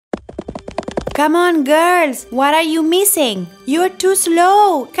Come on, girls. What are you missing? You're too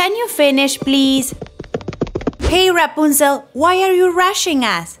slow. Can you finish, please? Hey, Rapunzel, why are you rushing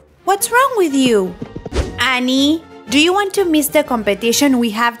us? What's wrong with you? Annie, do you want to miss the competition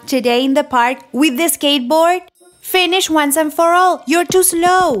we have today in the park with the skateboard? Finish once and for all. You're too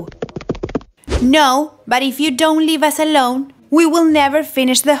slow. No, but if you don't leave us alone, we will never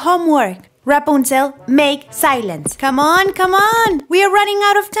finish the homework. Rapunzel, make silence. Come on, come on. We are running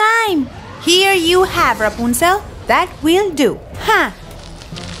out of time. Here you have, Rapunzel. That will do. Huh?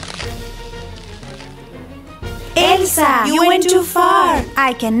 Elsa, you went too far.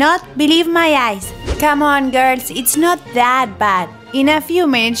 I cannot believe my eyes. Come on, girls. It's not that bad. In a few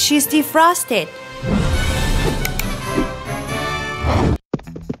minutes, she's defrosted.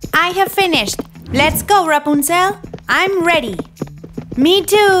 I have finished. Let's go, Rapunzel. I'm ready. Me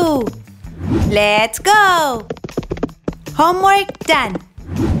too. Let's go. Homework done.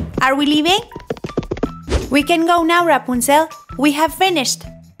 Are we leaving? We can go now, Rapunzel. We have finished.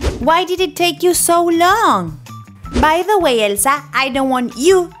 Why did it take you so long? By the way, Elsa, I don't want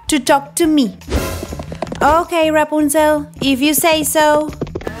you to talk to me. Okay, Rapunzel, if you say so.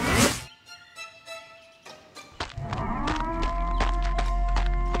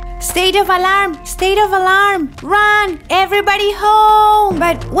 State of alarm! State of alarm! Run! Everybody home!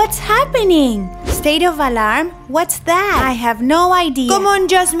 But what's happening? State of alarm? What's that? I have no idea. Come on,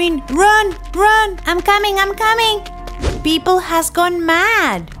 Jasmine! Run! Run! I'm coming! I'm coming! People has gone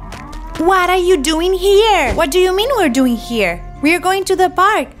mad. What are you doing here? What do you mean we're doing here? We're going to the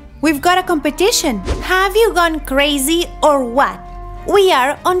park. We've got a competition. Have you gone crazy or what? We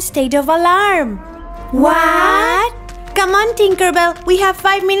are on state of alarm. What? Come on, Tinkerbell. We have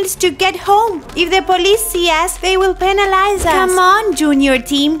 5 minutes to get home. If the police see us, they will penalize us. Come on, Junior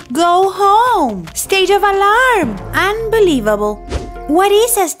team. Go home. State of alarm. Unbelievable. What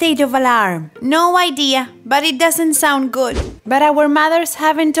is a state of alarm? No idea, but it doesn't sound good. But our mothers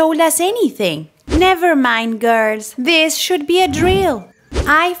haven't told us anything. Never mind, girls. This should be a drill.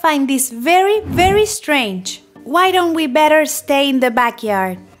 I find this very, very strange. Why don't we better stay in the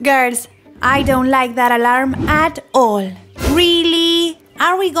backyard? Girls, I don't like that alarm at all. Really?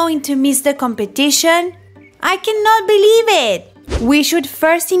 Are we going to miss the competition? I cannot believe it. We should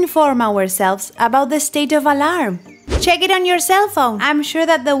first inform ourselves about the state of alarm. Check it on your cell phone. I'm sure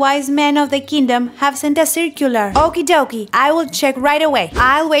that the wise men of the kingdom have sent a circular. Okie dokie, I will check right away.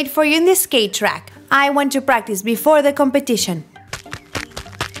 I'll wait for you in the skate track. I want to practice before the competition.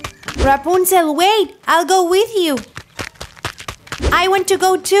 Rapunzel, wait! I'll go with you. I want to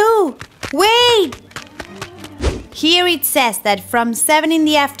go too. Wait! Here it says that from 7 in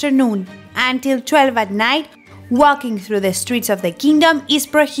the afternoon until 12 at night, walking through the streets of the kingdom is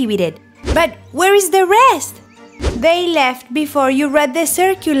prohibited. But where is the rest? They left before you read the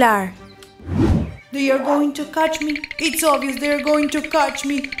circular. They are going to catch me. It's obvious they are going to catch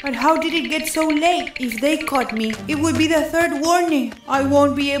me. But how did it get so late? If they caught me, it would be the third warning. I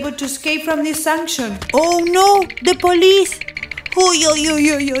won't be able to escape from this sanction. Oh no, the police! Oy, oy,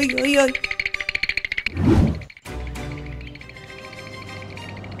 oy, oy, oy, oy, oy.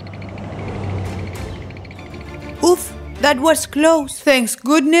 Oof, that was close. Thanks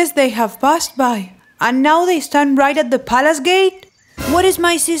goodness they have passed by. And now they stand right at the palace gate? What is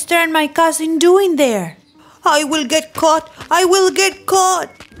my sister and my cousin doing there? I will get caught! I will get caught!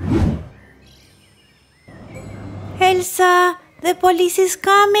 Elsa, the police is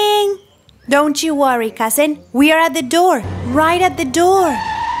coming! Don't you worry, cousin. We are at the door. Right at the door.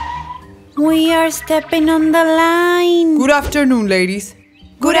 We are stepping on the line. Good afternoon, ladies.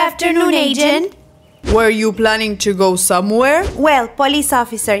 Good afternoon, agent. Were you planning to go somewhere? Well, police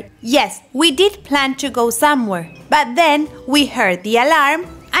officer, yes, we did plan to go somewhere. But then we heard the alarm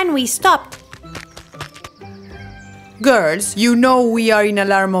and we stopped. Girls, you know we are in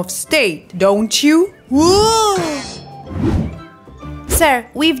alarm of state, don't you? Whoa! Sir,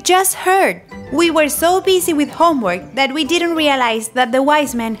 we've just heard. We were so busy with homework that we didn't realize that the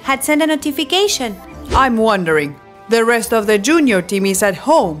wise men had sent a notification. I'm wondering, the rest of the junior team is at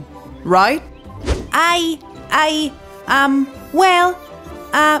home, right?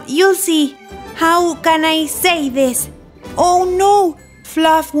 You'll see. How can I say this? Oh no,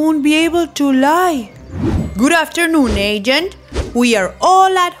 Fluff won't be able to lie. Good afternoon, agent. We are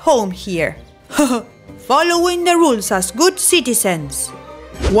all at home here. Following the rules as good citizens.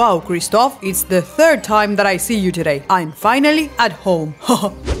 Wow, Christoph, it's the third time that I see you today. I'm finally at home.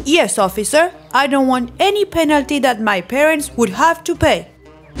 Yes, officer. I don't want any penalty that my parents would have to pay.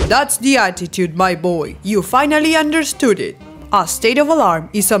 That's the attitude, my boy. You finally understood it. A state of alarm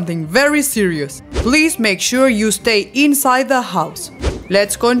is something very serious. Please make sure you stay inside the house.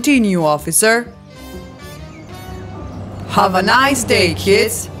 Let's continue, officer. Have a nice day,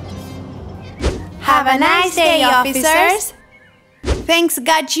 kids. Have a nice day, officers. Thanks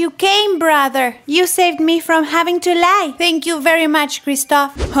God you came, brother. You saved me from having to lie. Thank you very much,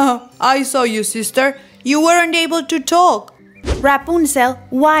 Kristoff. I saw you, sister. You weren't able to talk. Rapunzel,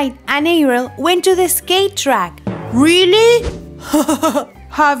 White, and Ariel went to the skate track. Really?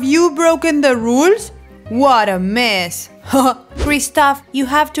 Have you broken the rules? What a mess. Kristoff, you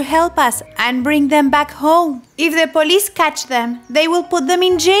have to help us and bring them back home. If the police catch them, they will put them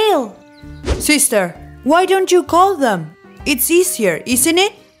in jail. Sister, why don't you call them? It's easier, isn't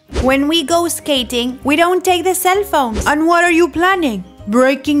it? When we go skating, we don't take the cell phones. And what are you planning?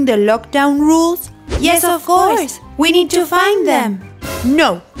 Breaking the lockdown rules? Yes, of course. We need to find them.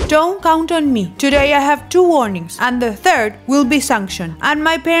 No, don't count on me. Today I have 2 warnings, and the third will be sanctioned. And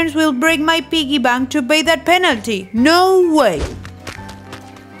my parents will break my piggy bank to pay that penalty. No way.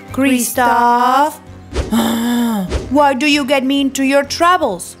 Kristoff. Why do you get me into your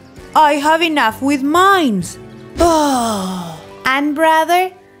troubles? I have enough with mines. And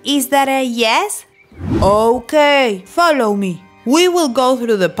brother, is that a yes? Okay, follow me. We will go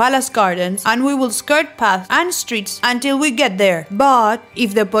through the palace gardens and we will skirt paths and streets until we get there. But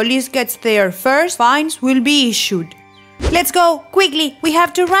if the police gets there first, fines will be issued. Let's go, quickly, we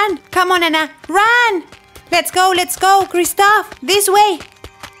have to run. Come on, Anna, run! Let's go, Kristoff, this way.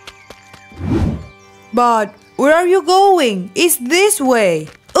 But where are you going? It's this way.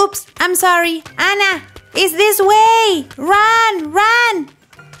 Oops, I'm sorry. Anna, it's this way. Run, run.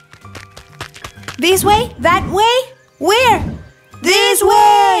 This way? That way? Where? This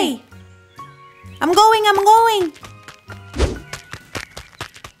way. I'm going.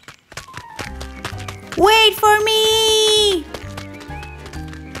 Wait for me.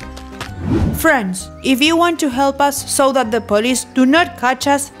 Friends, if you want to help us so that the police do not catch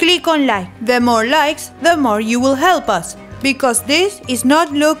us, click on like. The more likes, the more you will help us. Because this is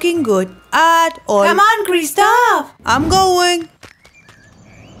not looking good at all. Come on, Kristoff. I'm going.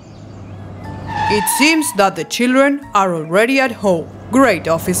 It seems that the children are already at home. Great,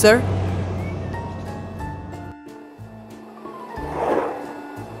 officer.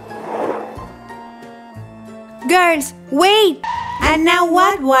 Girls, wait. And now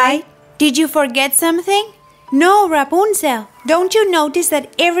what, White? Did you forget something? No, Rapunzel. Don't you notice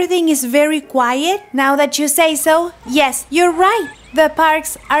that everything is very quiet? Now that you say so, yes, you're right. The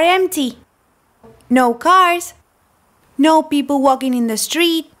parks are empty. No cars. No people walking in the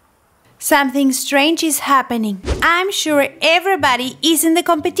street. Something strange is happening. I'm sure everybody is in the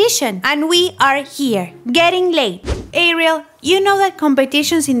competition and we are here, getting late. Ariel, you know that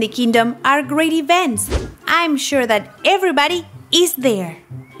competitions in the kingdom are great events. I'm sure that everybody is there.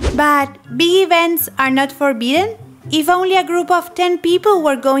 But big events are not forbidden? If only a group of 10 people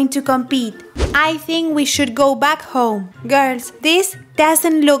were going to compete. I think we should go back home. Girls, this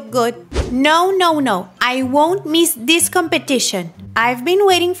doesn't look good. No. I won't miss this competition. I've been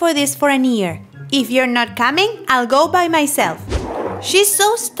waiting for this for an year. If you're not coming, I'll go by myself. She's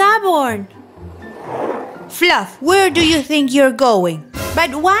so stubborn. Fluff, where do you think you're going?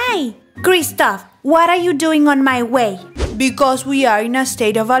 But why? Kristoff, what are you doing on my way? Because we are in a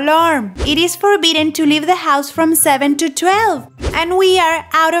state of alarm. It is forbidden to leave the house from 7 to 12. And we are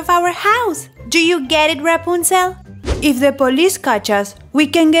out of our house. Do you get it, Rapunzel? If the police catch us, we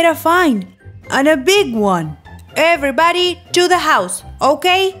can get a fine. And a big one. Everybody to the house,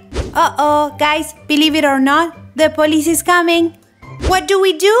 okay? Uh-oh, guys, believe it or not, the police is coming. What do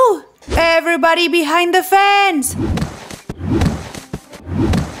we do? Everybody behind the fence!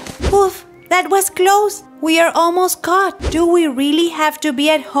 Oof, that was close. We are almost caught. Do we really have to be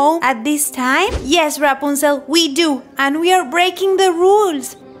at home at this time? Yes, Rapunzel, we do. And we are breaking the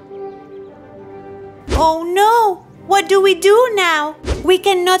rules. Oh no! What do we do now? We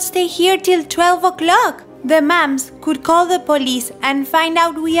cannot stay here till 12 o'clock. The moms could call the police and find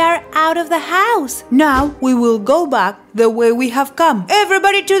out we are out of the house. Now we will go back the way we have come.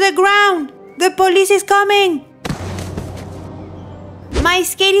 Everybody to the ground! The police is coming! My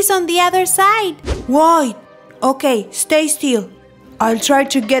skate is on the other side. White! Okay, stay still. I'll try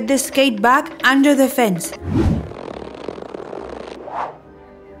to get the skate back under the fence.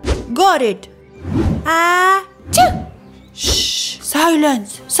 Got it! Achoo! Shh!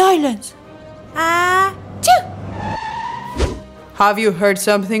 Silence! Silence! Achoo! Have you heard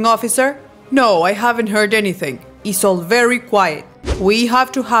something, officer? No, I haven't heard anything. It's all very quiet. We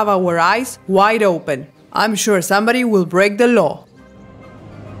have to have our eyes wide open. I'm sure somebody will break the law.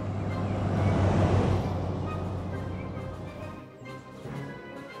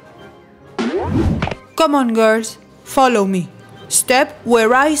 Come on, girls. Follow me. Step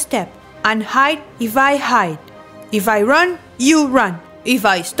where I step, and hide if I hide. If I run, you run. If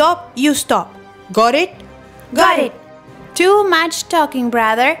I stop, you stop. Got it? Got it. Too much talking,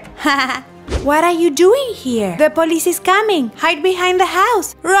 brother. What are you doing here? The police is coming. Hide behind the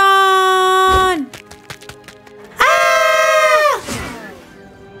house. Run! Ah!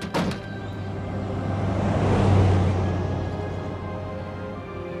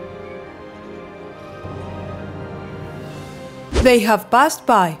 They have passed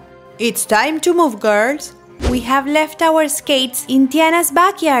by. It's time to move, girls. We have left our skates in Tiana's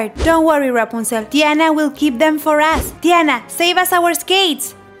backyard. Don't worry, Rapunzel. Tiana will keep them for us. Tiana, save us our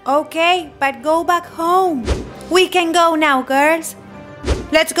skates. Okay, but go back home. We can go now, girls.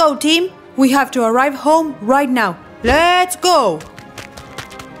 Let's go, team. We have to arrive home right now. Let's go.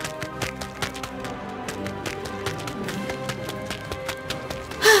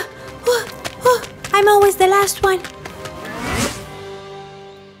 I'm always the last one.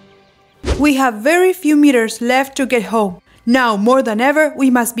 We have very few meters left to get home. Now, more than ever,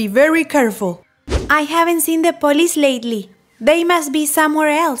 we must be very careful. I haven't seen the police lately. They must be somewhere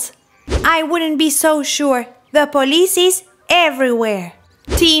else. I wouldn't be so sure. The police is everywhere.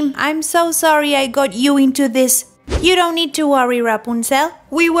 Team, I'm so sorry I got you into this. You don't need to worry, Rapunzel.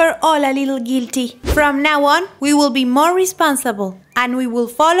 We were all a little guilty. From now on, we will be more responsible and we will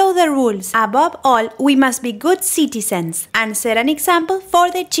follow the rules. Above all, we must be good citizens and set an example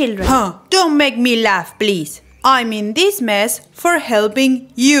for the children. Don't make me laugh, please. I'm in this mess for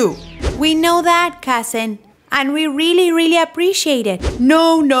helping you. We know that, cousin, and we really appreciate it.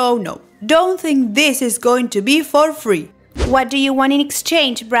 No. Don't think this is going to be for free. What do you want in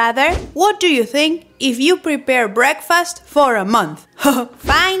exchange, brother? What do you think if you prepare breakfast for a month?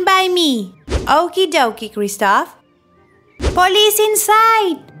 Fine by me. Okie dokie, Kristoff. Police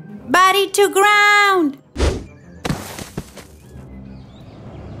inside! Body to ground!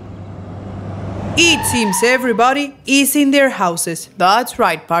 It seems everybody is in their houses. That's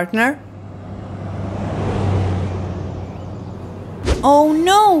right, partner. Oh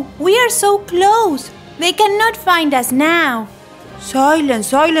no, we are so close. They cannot find us now.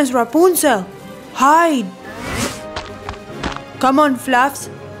 Silence, Rapunzel. Hide. Come on, Fluffs.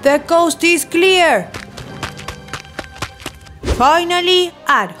 The coast is clear. Finally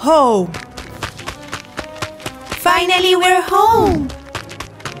at home. Finally we're home.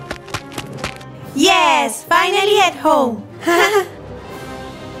 Yes, finally at home.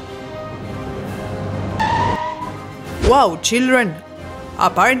 Wow, children.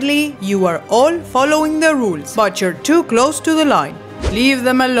 Apparently, you are all following the rules, but you're too close to the line. Leave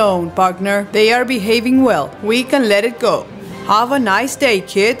them alone, partner. They are behaving well. We can let it go. Have a nice day,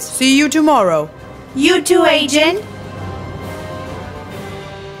 kids. See you tomorrow. You too, Agent.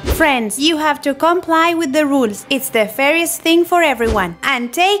 Friends, you have to comply with the rules. It's the fairest thing for everyone.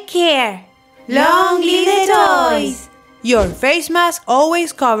 And take care. Long live the toys! Your face mask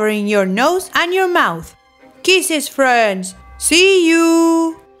always covering your nose and your mouth. Kisses, friends. See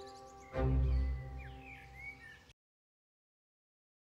you!